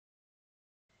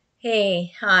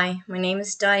Hey, hi, my name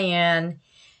is Diane,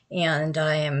 and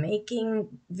I am making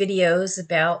videos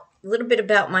about a little bit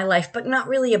about my life, but not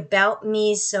really about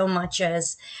me so much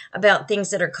as about things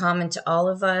that are common to all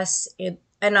of us.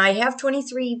 And I have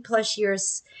 23 plus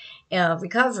years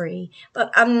recovery,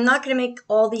 but I'm not going to make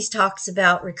all these talks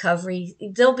about recovery.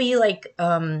 There'll be like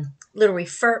little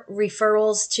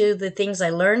referrals to the things I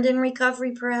learned in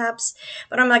recovery, perhaps,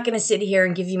 but I'm not going to sit here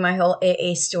and give you my whole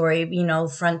AA story,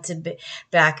 front to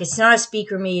back. It's not a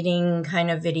speaker meeting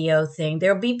kind of video thing.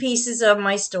 There'll be pieces of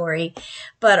my story,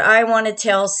 but I want to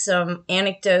tell some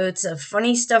anecdotes of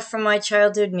funny stuff from my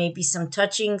childhood, maybe some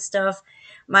touching stuff,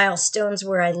 milestones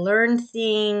where I learned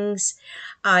things.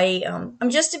 I'm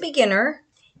just a beginner,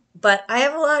 but I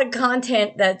have a lot of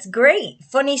content that's great,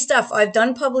 funny stuff. I've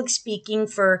done public speaking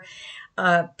for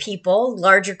people,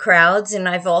 larger crowds, and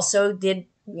I've also did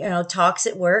talks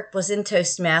at work. Was in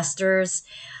Toastmasters.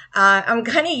 I'm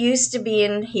kind of used to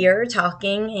being here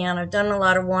talking, and I've done a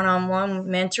lot of one-on-one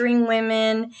mentoring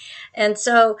women. And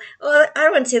so, well, I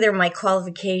wouldn't say they're my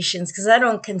qualifications because I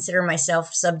don't consider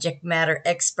myself subject matter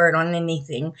expert on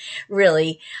anything,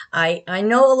 really. I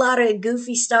know a lot of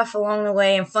goofy stuff along the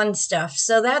way and fun stuff.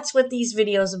 So that's what these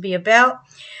videos will be about.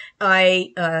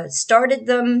 I started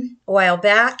them a while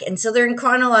back, and so they're in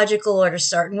chronological order,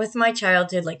 starting with my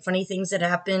childhood, like funny things that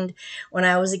happened when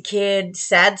I was a kid,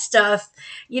 sad stuff,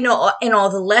 and all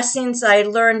the lessons I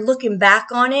learned looking back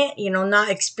on it,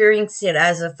 not experienced it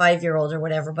as a 5-year-old or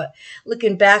whatever, but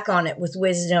looking back on it with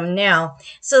wisdom now.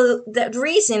 So that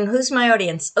reason, who's my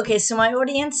audience? Okay, so my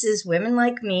audience is women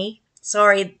like me.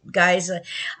 Sorry, guys,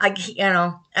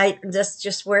 that's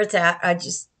just where it's at.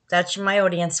 That's my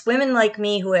audience. Women like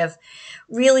me who have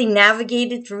really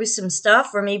navigated through some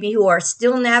stuff, or maybe who are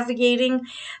still navigating.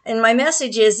 And my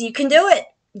message is you can do it.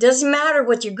 Doesn't matter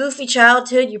what your goofy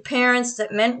childhood, your parents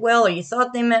that meant well, or you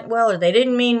thought they meant well, or they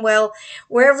didn't mean well.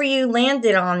 Wherever you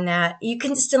landed on that, you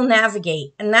can still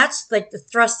navigate. And that's like the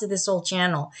thrust of this whole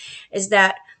channel, is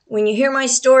that when you hear my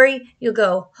story, you'll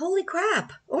go, holy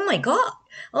crap. Oh my God.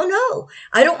 Oh no.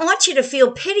 I don't want you to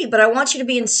feel pity, but I want you to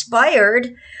be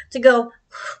inspired to go,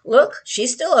 look,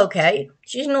 she's still okay.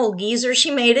 She's an old geezer.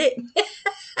 She made it.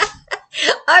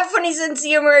 I have funny sense of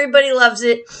humor. Everybody loves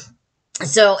it.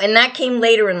 So, and that came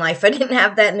later in life. I didn't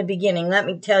have that in the beginning. Let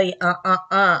me tell you,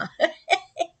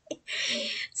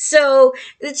 So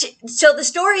the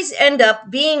stories end up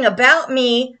being about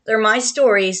me. They're my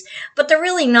stories, but they're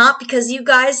really not, because you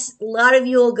guys, a lot of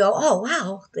you will go, oh,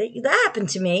 wow, that happened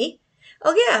to me.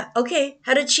 Oh, yeah. Okay.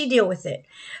 How did she deal with it?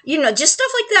 Just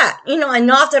stuff like that. And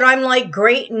not that I'm like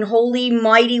great and holy,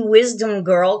 mighty wisdom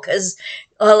girl, because,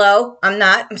 hello, I'm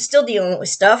not. I'm still dealing with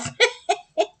stuff.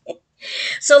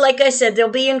 So like I said, they'll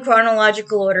be in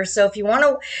chronological order. So if you want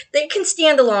to, they can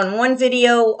stand alone. One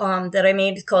video that I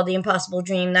made is called The Impossible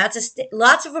Dream.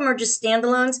 Lots of them are just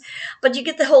standalones, but you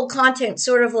get the whole content,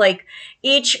 sort of like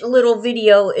each little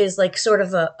video is like sort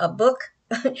of a book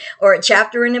or a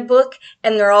chapter in a book,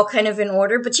 and they're all kind of in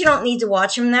order, but you don't need to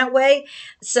watch them that way.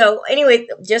 So anyway,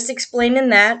 just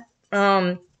explaining that.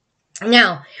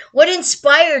 Now, what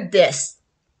inspired this?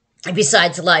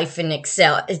 Besides life in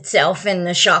itself and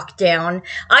the shock down.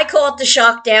 I call it the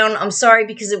shock down. I'm sorry,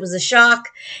 because it was a shock,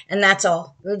 and that's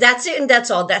all. That's it, and that's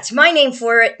all. That's my name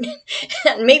for it.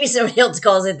 Maybe somebody else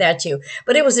calls it that too,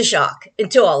 but it was a shock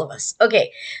to all of us.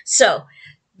 Okay, so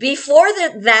before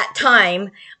that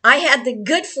time, I had the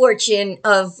good fortune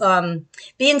of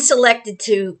being selected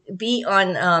to be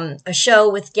on a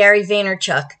show with Gary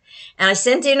Vaynerchuk. And I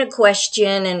sent in a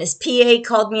question, and his PA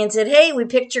called me and said, hey, we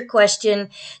picked your question.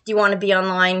 Do you want to be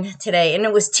online today? And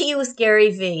it was Tea with Gary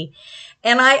Vee.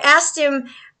 And I asked him,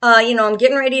 I'm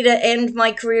getting ready to end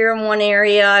my career in one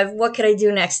area. What could I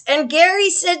do next? And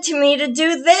Gary said to me to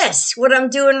do this, what I'm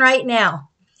doing right now.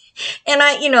 And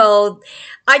I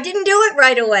didn't do it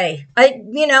right away.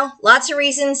 Lots of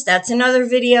reasons. That's another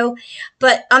video.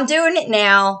 But I'm doing it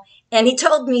now. And he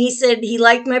told me, he said he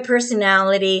liked my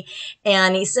personality,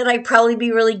 and he said I'd probably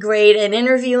be really great at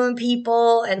interviewing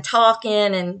people and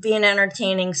talking and being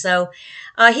entertaining. So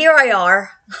here I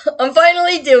are. I'm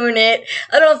finally doing it.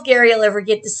 I don't know if Gary will ever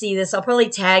get to see this. I'll probably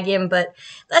tag him, but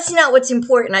that's not what's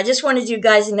important. I just wanted you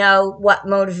guys to know what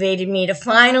motivated me to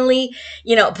finally,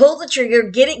 pull the trigger,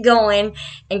 get it going,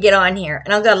 and get on here.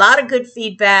 And I've got a lot of good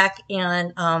feedback,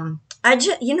 and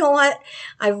you know what?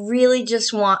 I really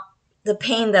just want the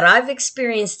pain that I've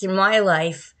experienced in my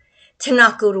life to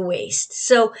not go to waste.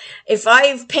 So if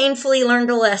I've painfully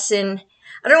learned a lesson,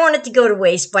 I don't want it to go to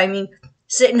waste by me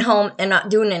sitting home and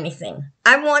not doing anything.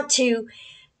 I want to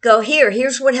go,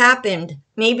 here's what happened.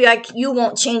 Maybe you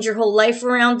won't change your whole life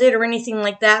around it or anything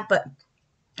like that, but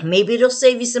Maybe it'll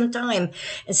save you some time.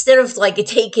 Instead of like it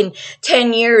taking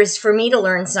 10 years for me to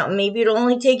learn something, maybe it'll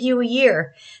only take you a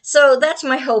year. So that's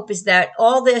my hope, is that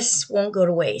all this won't go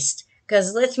to waste.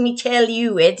 Because let me tell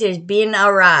you, it has been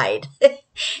a ride.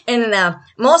 And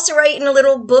I'm also writing a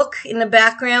little book in the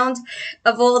background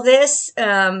of all this.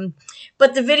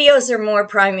 But the videos are more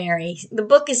primary. The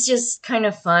book is just kind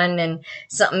of fun and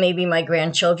something maybe my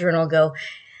grandchildren will go,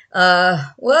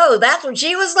 whoa, that's what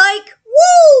she was like?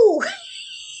 Woo!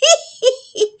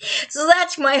 So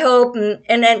that's my hope.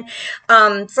 And then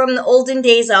from the olden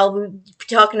days, I'll be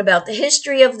talking about the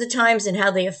history of the times and how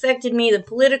they affected me, the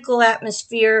political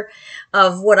atmosphere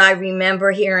of what I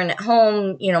remember hearing at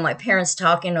home, my parents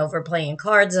talking over playing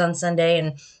cards on Sunday.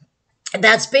 And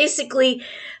that's basically,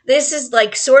 this is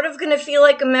like sort of going to feel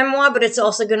like a memoir, but it's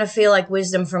also going to feel like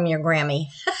wisdom from your Grammie.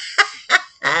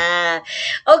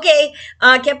 Okay,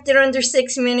 kept it under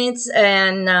 6 minutes,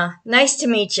 and nice to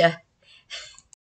meet you.